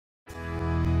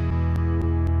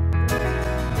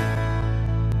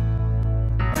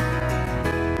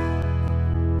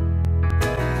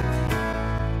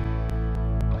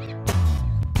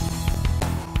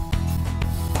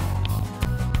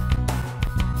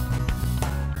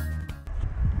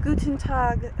Guten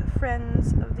Tag,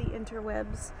 friends of the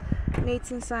interwebs.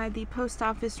 Nate's inside the post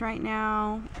office right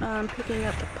now, picking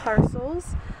up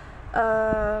parcels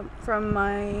from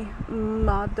my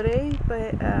madre,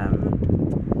 but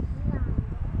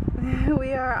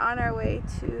we are on our way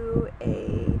to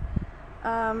a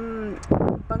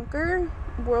bunker,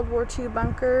 World War II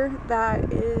bunker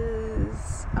that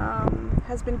is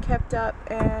has been kept up,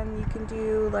 and you can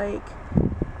do like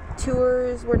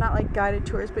tours. We're not like guided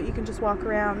tours, but you can just walk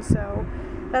around. So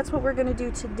that's what we're gonna do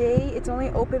today. It's only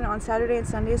open on Saturday and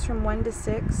Sundays from 1 to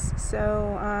 6,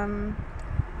 so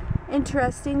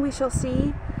interesting. We shall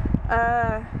see.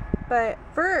 But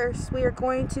first we are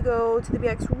going to go to the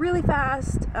BX really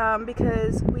fast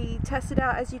because we tested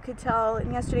out, as you could tell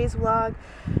in yesterday's vlog,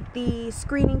 the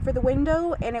screening for the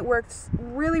window, and it worked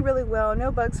really well.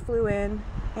 No bugs flew in,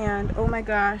 and oh my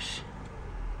gosh,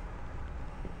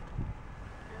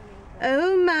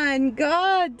 oh my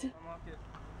god.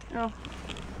 Oh.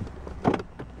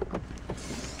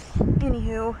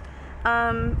 Anywho,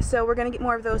 so we're gonna get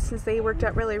more of those since they worked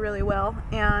out really well,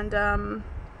 and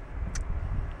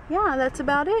yeah, that's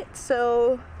about it.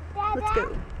 So let's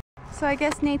go. So I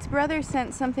guess Nate's brother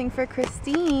sent something for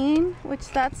Christine, which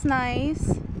that's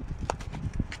nice.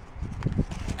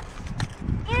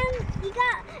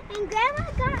 And Grandma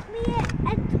got me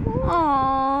a toy.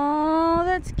 Aww,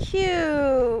 that's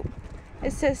cute.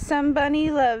 It says somebody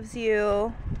loves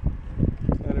you.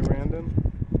 Is that at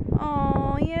random?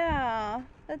 Oh yeah,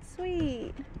 that's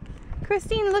sweet.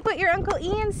 Christine, look what your Uncle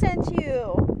Ian sent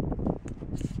you.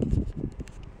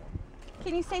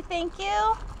 Can you say thank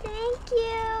you? Thank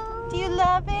you. Do you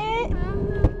love it?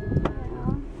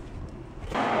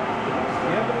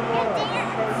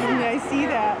 Yeah, I see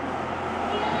that.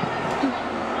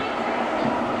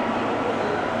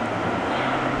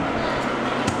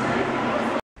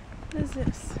 What is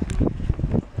this?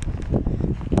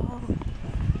 Oh,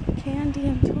 candy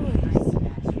and toys.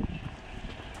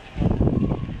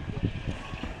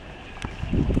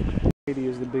 80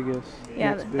 is the biggest.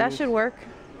 Yeah, that should work.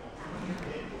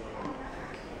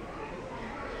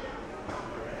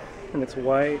 And it's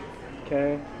white.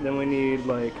 Okay. Then we need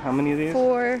like how many of these?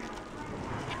 4.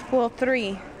 Well,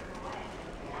 3.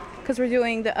 Because we're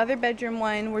doing the other bedroom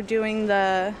one. We're doing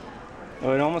the.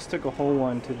 Oh, it almost took a whole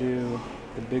one to do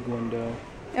the big window.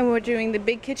 And we're doing the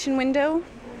big kitchen window,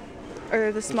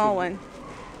 or the small one.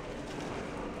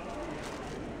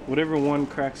 Whatever one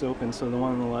cracks open, so the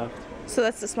one on the left. So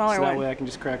that's the smaller so one. that way I can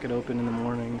just crack it open in the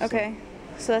morning. Okay,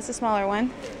 so that's the smaller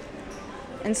one.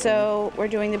 And so we're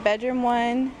doing the bedroom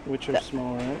one. Which are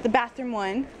small, right? The bathroom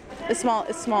one. The small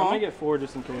is small. I'm gonna get 4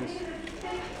 just in case.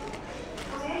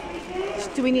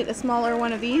 Do we need a smaller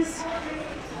one of these?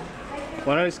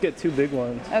 Why don't I just get 2 big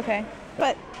ones? Okay.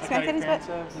 But smack at his butt.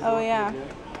 Oh yeah.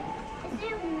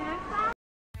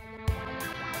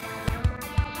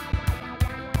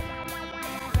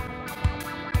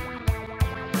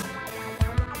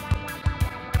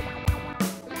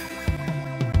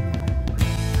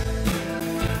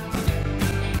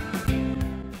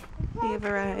 We have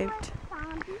arrived.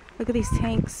 Look at these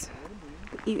tanks.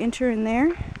 You enter in there,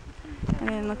 and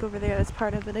then look over there. That's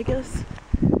part of it, I guess.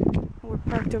 We're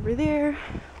parked over there.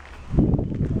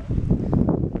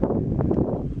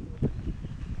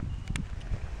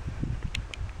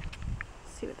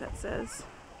 Let's see what that says.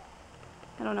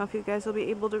 I don't know if you guys will be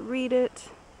able to read it.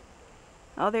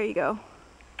 Oh, there you go.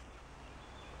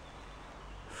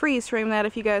 Freeze frame that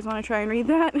if you guys want to try and read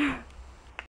that.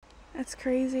 That's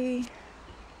crazy.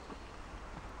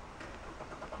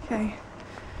 Okay.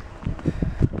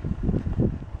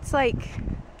 It's like...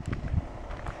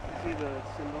 See the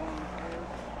symbol on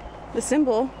the The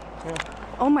symbol? Yeah.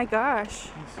 Oh my gosh.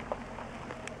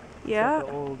 Yeah. Like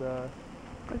the old,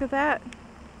 look at that.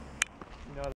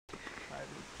 you know,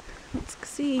 Let's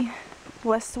see.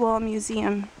 West Wall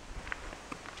Museum.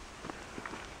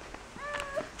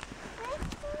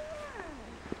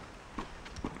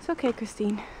 It's okay,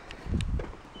 Christine.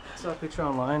 I saw a picture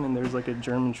online and there's like a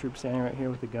German troop standing right here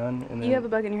with a gun. And then You have a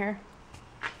bug in your hair.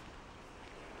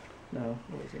 No,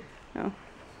 what was it? No.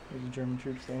 There's a German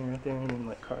troop standing right there, and then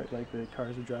like the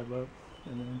cars would drive up,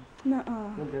 and then.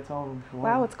 Nuh-uh. Look, that's all.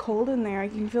 Wow, it's cold in there. I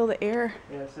can feel the air.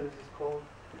 Yeah, it says it's cold.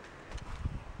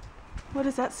 What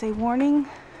does that say? Warning?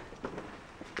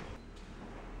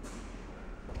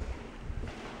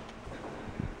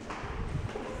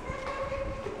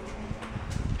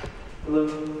 Hello.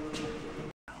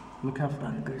 Look how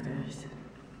fun good it is.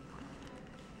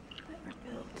 That were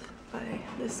built by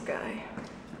this guy.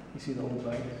 You see the old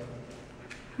bikes?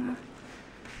 Huh?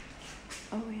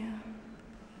 Oh yeah.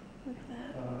 Look at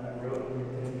that. I wrote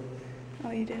everything.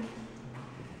 Oh, you did?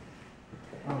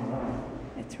 Oh wow.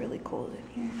 It's really cold in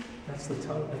here. That's the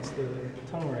tunnel. That's the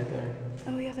tunnel right there.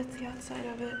 Oh yeah, that's the outside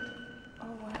of it.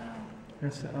 Oh wow.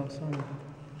 That's the outside.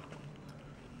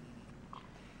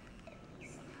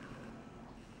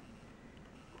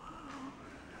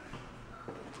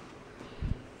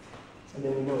 And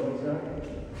then you go inside.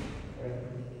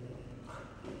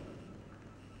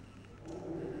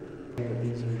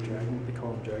 These are dragon. They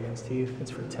call them dragon's teeth.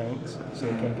 It's for tanks, so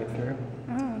they can't get through.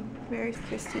 Oh, very.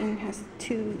 Christine has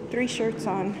 3 shirts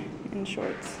on and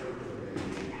shorts.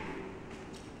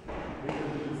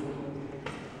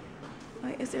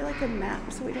 Wait, is there like a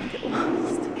map so we don't get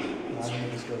lost?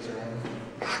 It just goes around.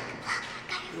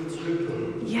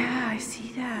 Yeah, I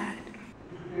see that.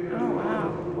 Oh wow.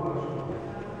 Whoa.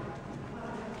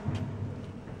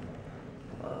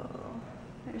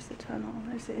 There's the tunnel.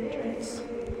 There's the entrance.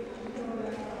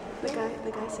 The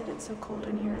guy said it's so cold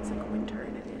in here. It's like winter,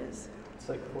 and it is. It's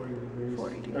like 40 degrees.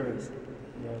 40 degrees.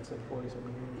 Yeah, it's like 40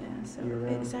 something degrees. Yeah, so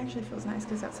it actually feels nice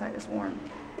because outside is warm.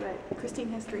 But Christine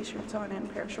has 3 shirts on and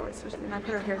a pair of shorts, and I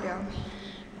put her hair down.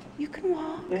 You can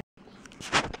walk. Yeah.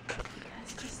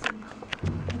 Yes, Christine.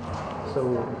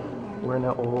 So we're in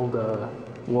an old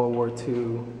World War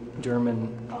II German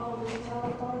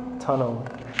tunnel.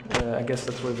 I guess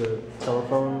that's where the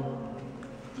telephone.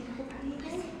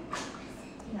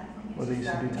 Where they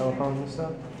used to do telephones and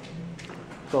stuff.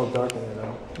 It's all dark in there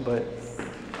though, but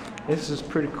this is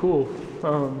pretty cool.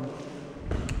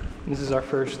 This is our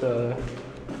first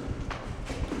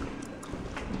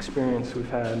experience we've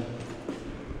had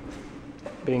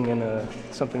being in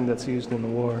something that's used in the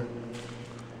war.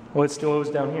 What was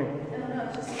down here?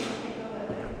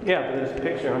 Yeah, but there's a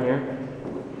picture on here.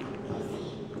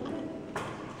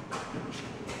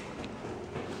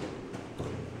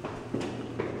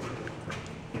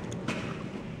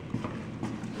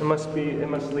 It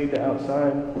must lead to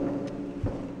outside.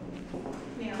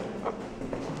 Yeah.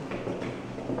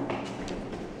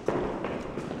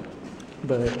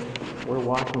 But we're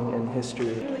walking in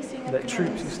history that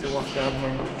troops used to walk down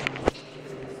here.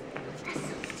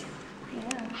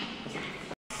 Yeah.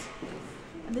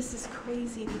 And this is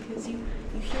crazy because you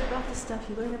hear about this stuff,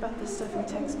 you learn about this stuff in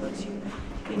textbooks. You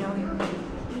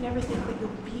never think that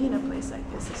you'll be in a place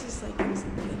like this. This is like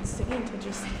insane to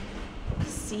just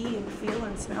see and feel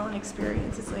and smell and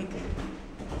experience. It's like,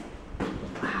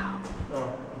 wow.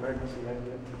 Oh, emergency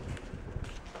exit.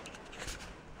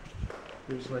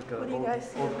 There's like a What do you guys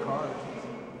see? old car.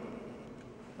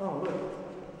 Oh, look.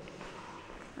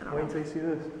 I don't Wait know. until you see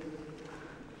this.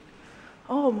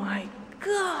 Oh my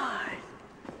God.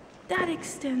 That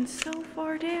extends so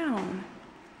far down.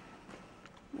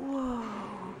 Whoa.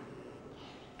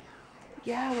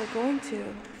 Yeah, we're going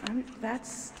to.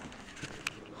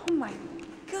 Oh my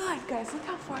God, guys, look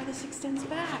how far this extends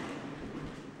back.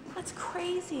 That's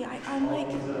crazy. I'm like,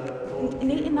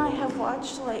 Nate and I have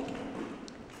watched like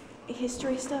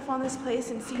history stuff on this place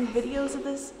and seen videos of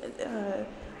this,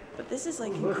 but this is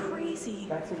like crazy.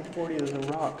 Back to the 40, there's a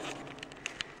rock.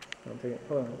 I'll take it.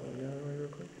 Hold on. Get out of the way real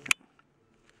quick.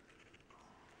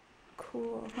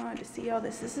 Cool, huh? To see all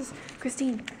this. This is,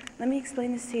 Christine, let me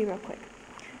explain this to you real quick.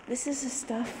 This is the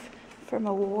stuff from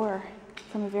a war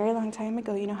from a very long time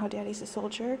ago. You know how Daddy's a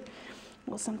soldier?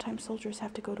 Well, sometimes soldiers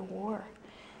have to go to war.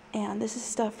 And this is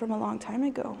stuff from a long time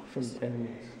ago. From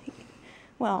enemies.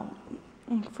 Well,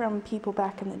 from people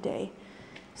back in the day.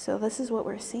 So this is what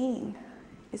we're seeing.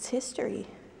 It's history.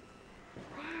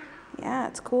 Yeah,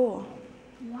 it's cool.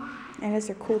 And it's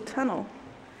a cool tunnel.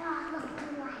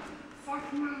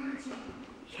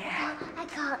 Yeah. I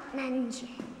call it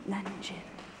Nanjing. Nanjing.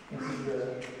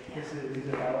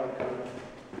 These are allied colors.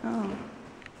 Oh.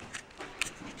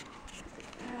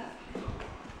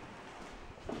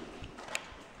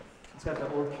 It's got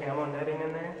the old camo netting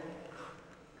in there.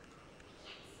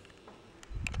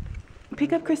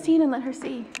 Pick up Christine and let her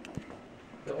see.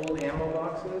 The old ammo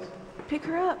boxes. Pick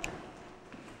her up.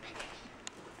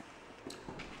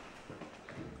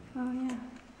 Oh, yeah.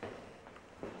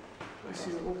 I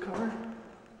see the old cover.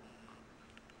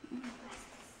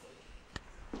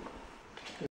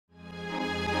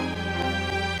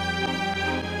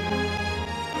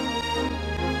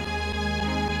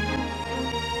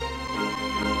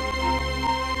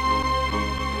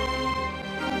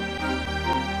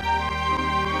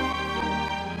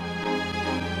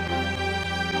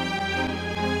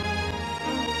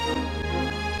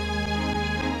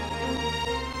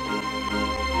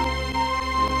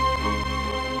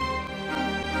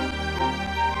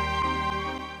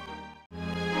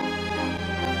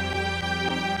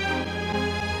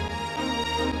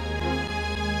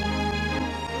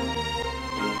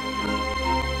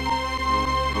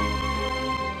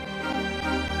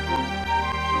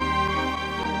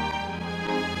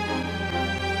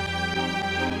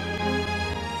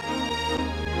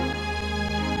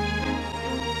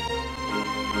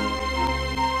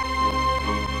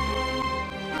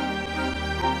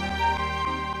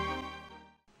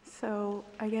 So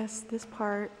I guess this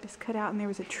part is cut out and there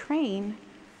was a train.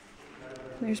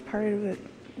 There's part of it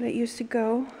that used to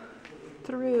go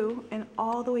through and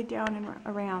all the way down and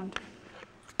around.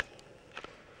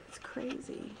 It's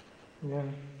crazy. Yeah.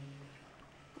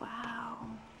 Wow.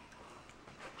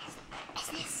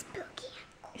 Isn't it spooky?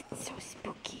 It's so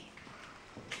spooky.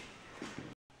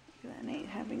 That ain't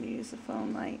having to use the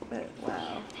phone light, but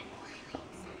wow.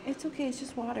 It's okay, it's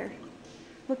just water.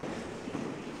 Look.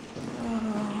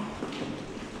 Oh.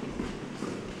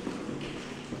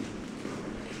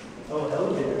 Oh,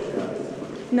 elevator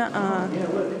shaft. Nuh-uh. Yeah,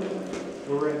 look.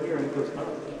 We're right here and it goes up.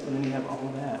 And then you have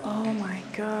all that. Oh my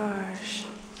gosh.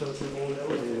 So it's an old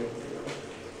elevator.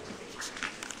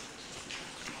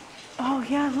 Oh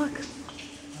yeah, look.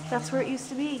 That's where it used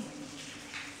to be.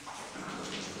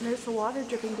 There's the water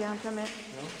dripping down from it.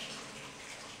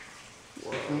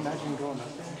 Can you imagine going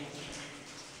up there?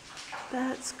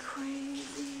 That's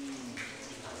crazy.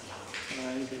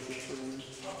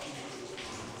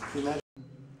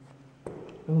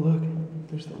 Oh look,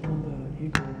 there's the old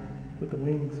eagle with the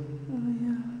wings. Oh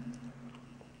yeah.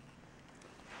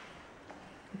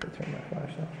 I'm gonna turn my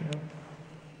flash off now.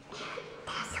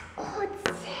 That's old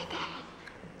city.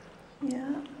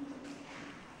 Yeah.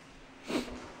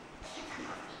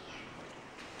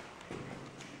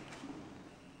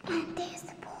 And there's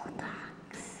the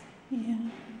bulldogs. Yeah.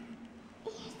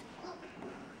 Here's the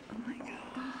Oh my god.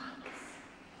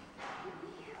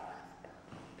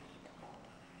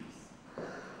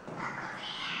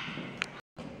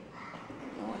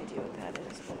 No idea what that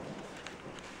is, but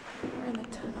we're in the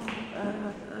tunnel,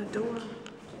 a door.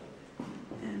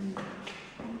 And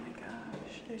oh my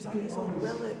gosh, there's all these old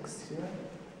relics. See that?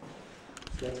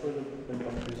 So that's where the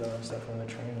bunkers are and stuff when the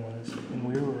train was. And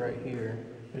we were right here.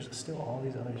 There's still all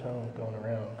these other tunnels going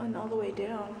around. And all the way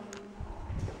down.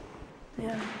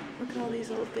 Yeah, look at all these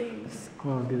old things.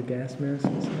 Oh, get a gas mask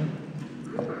and stuff.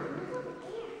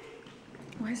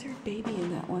 Why is there a baby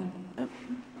in that one? Oh.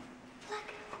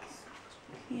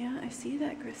 Yeah, I see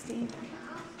that, Christine.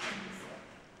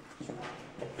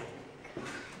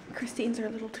 Christine's our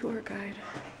little tour guide.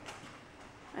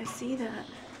 I see that.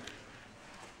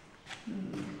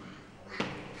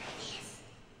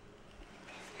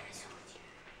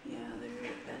 Yeah,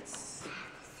 that's...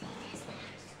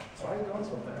 Why are you going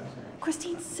so fast?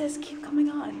 Christine says keep coming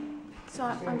on. So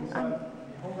I'm Hold on.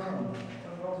 Don't go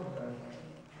so fast.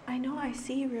 I know, I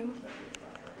see you.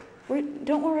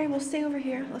 Don't worry, we'll stay over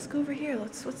here. Let's go over here.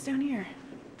 What's down here?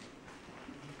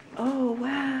 Oh,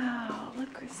 wow.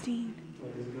 Look, Christine.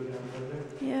 Wait, does it go down further?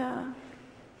 Yeah.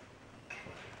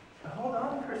 Hold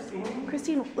on, Christine.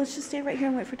 Christine, let's just stay right here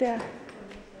and wait for Dad.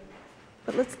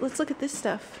 But let's look at this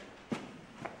stuff.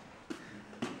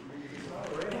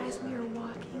 Guys, we are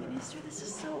walking in history. This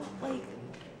is so, like,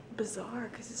 bizarre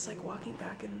because it's like walking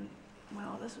back and when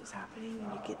all this was happening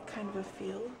and you get kind of a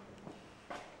feel.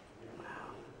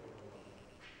 Wow.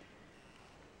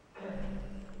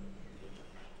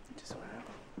 Just wow.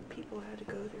 People had to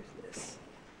go through this.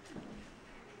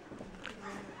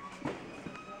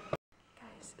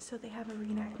 Guys, so they have a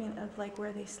reenactment of like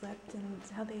where they slept and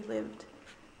how they lived.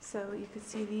 So you could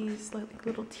see these like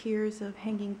little tiers of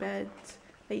hanging beds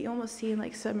that you almost see in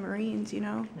like submarines, you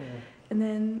know? Yeah. And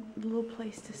then a little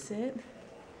place to sit.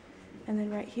 And then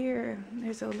right here,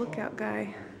 there's a lookout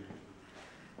guy.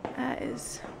 That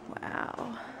is,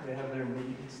 wow. They have their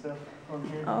meat and stuff on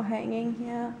here. Oh, hanging,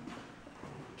 yeah.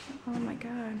 Oh my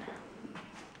God.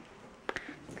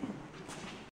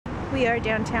 We are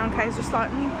downtown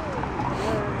Kaiserslautern.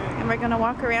 And we're gonna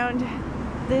walk around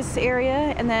this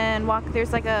area and then walk,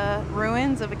 there's like a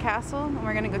ruins of a castle. And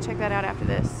we're gonna go check that out after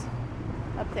this.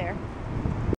 Up there.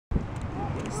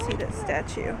 See that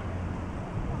statue.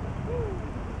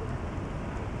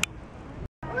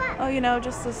 Oh, you know,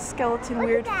 just a skeleton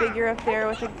weird figure up there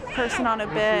with a person on a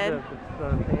bed. The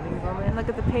paintings on there? And look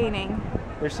at the painting.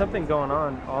 There's something going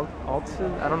on. I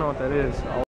don't know what that is.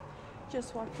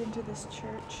 Just walked into this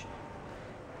church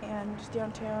and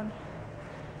downtown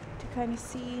to kind of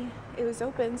see. It was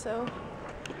open, so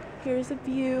here's a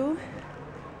view.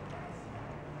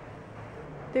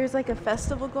 There's like a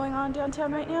festival going on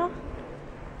downtown right now.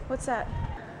 What's that?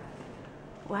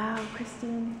 Wow,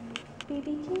 Christine.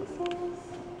 Baby Jesus.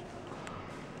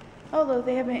 Although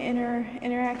they have an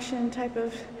interaction type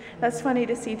of, that's funny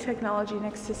to see technology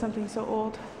next to something so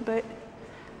old, but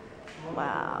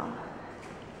wow.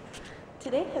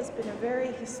 Today has been a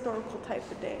very historical type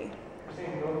of day.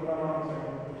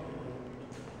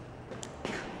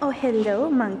 Oh, hello,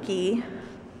 monkey.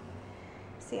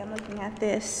 See, I'm looking at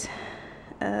this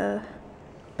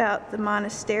about the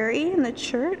monastery and the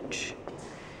church.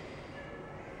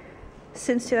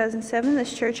 Since 2007,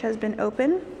 this church has been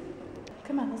open.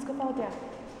 Come on, let's go follow Dad.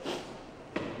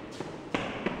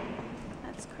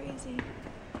 That's crazy.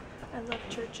 I love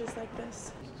churches like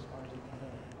this.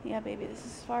 Yeah, baby, this is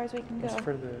as far as we can go. It's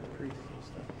for the priests and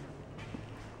stuff.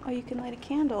 Oh, you can light a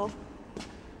candle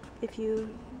if you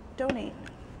donate.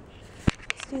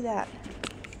 Let's do that.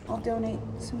 I'll donate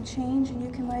some change and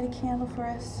you can light a candle for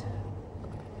us.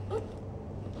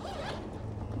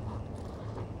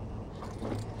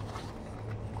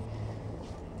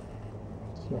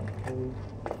 It's not cold.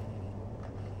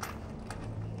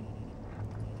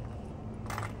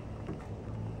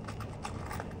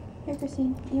 Here,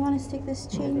 Christine, you want to stick this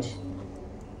change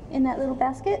in that little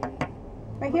basket?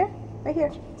 Right here? Right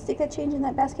here. Stick that change in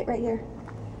that basket right here.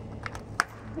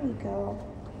 There you go.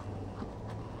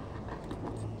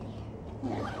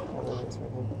 Yeah. Oh, it's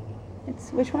right here.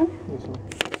 It's which one? This one.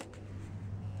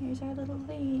 Here's our little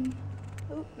lane.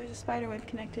 Oh, there's a spider web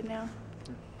connected now.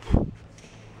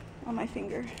 On my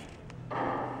finger.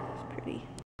 It's pretty.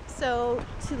 So,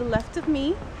 to the left of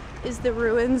me is the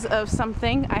ruins of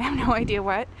something. I have no idea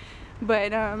what,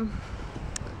 but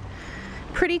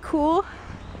pretty cool.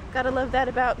 Gotta love that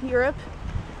about Europe,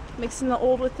 mixing the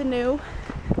old with the new.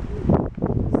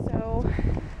 So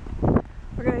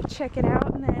we're gonna check it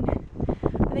out, and then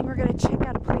I think we're gonna check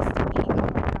out a place to eat. Oh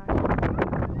my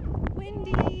god,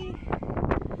 windy.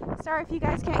 Sorry if you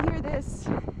guys can't hear this.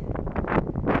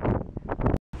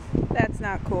 That's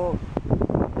not cool.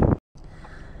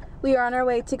 We are on our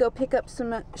way to go pick up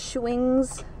some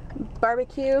ShaWINGz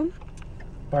barbecue.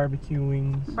 Barbecue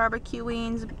wings. Barbecue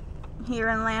wings here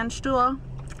in Landstuhl.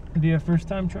 It'll be our first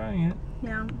time trying it.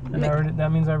 Yeah. And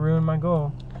that means I ruined my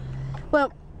goal.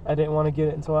 Well, I didn't want to get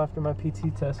it until after my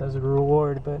PT test as a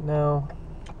reward, but now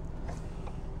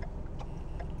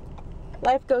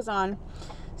life goes on.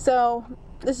 So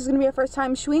this is gonna be our first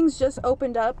time. ShaWINGz just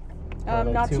opened up like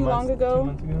not too long ago. 2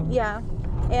 months ago. Yeah,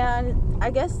 and I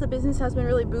guess the business has been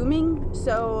really booming.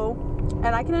 So,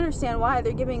 and I can understand why.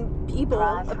 They're giving people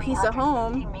a piece of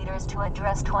home. Meters to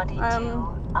address 22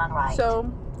 on right.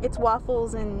 So it's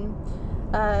waffles and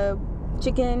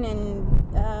chicken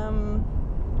and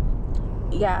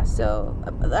yeah. So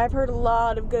I've heard a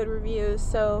lot of good reviews.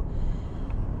 So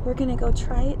we're gonna go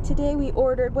try it today. We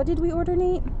ordered. What did we order,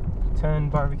 Nate?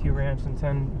 10 barbecue ranch and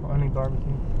 10 honey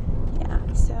barbecue. Yeah.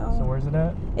 So where's it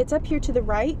at? It's up here to the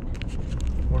right.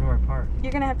 Where do I park?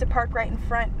 You're gonna have to park right in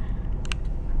front.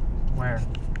 Where?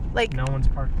 Like No one's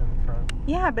parked in the front.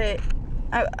 Yeah, but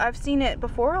I've seen it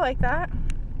before like that.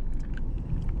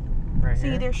 Right See,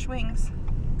 here? there's ShaWINGz.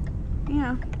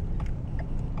 Yeah.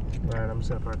 Alright, I'm just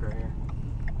gonna park right here.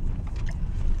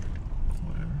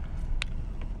 Whatever.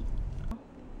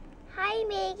 Hi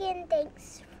Megan,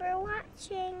 thanks for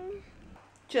watching.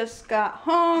 Just got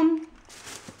home,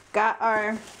 got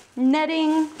our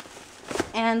netting,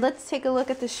 and let's take a look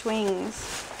at the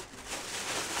ShaWINGz.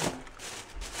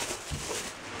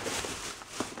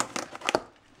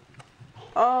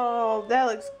 Oh, that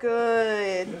looks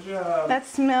good. Good job. That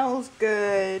smells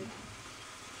good.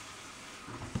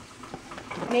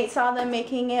 Nate saw them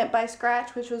making it by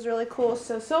scratch, which was really cool.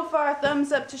 So far,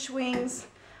 thumbs up to ShaWINGz.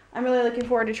 I'm really looking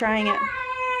forward to trying it.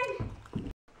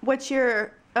 What's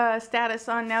your status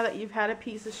on now that you've had a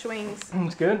piece of ShaWINGz?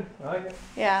 It's good. I like it.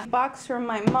 Yeah. Box from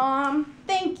my mom.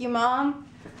 Thank you, Mom.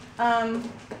 I'm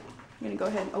gonna go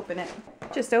ahead and open it.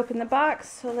 Just open the box.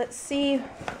 So let's see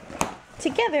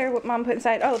together what Mom put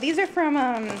inside. Oh, these are from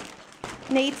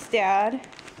Nate's dad.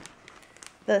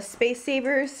 The Space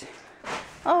Savers.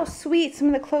 Oh, sweet. Some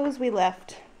of the clothes we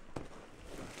left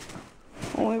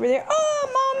when we were there. Oh,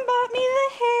 Mom bought me the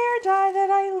hair dye that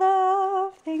I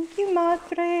love. Thank you,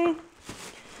 Madre.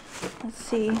 Let's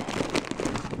see.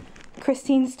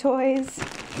 Christene's toys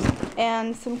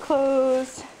and some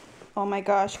clothes. Oh my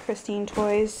gosh, Christeene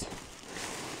toys.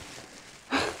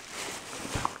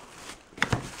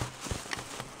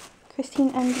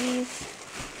 Christeene undies.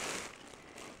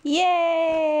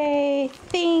 Yay!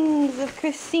 Things of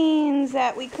Christeene's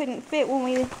that we couldn't fit when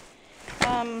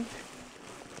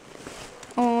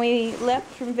we left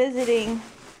from visiting.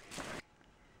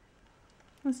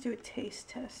 Let's do a taste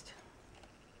test.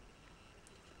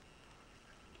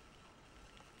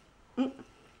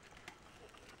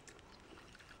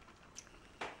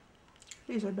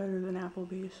 These are better than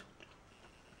Applebee's.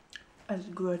 That's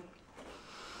good.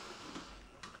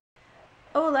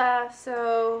 Hola,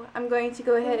 so I'm going to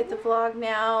go ahead with the vlog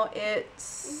now.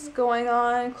 It's going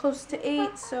on close to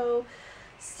 8, so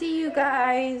see you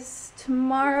guys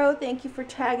tomorrow. Thank you for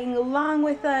tagging along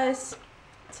with us.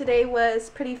 Today was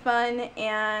pretty fun,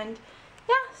 and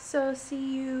yeah, so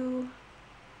see you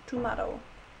tomorrow.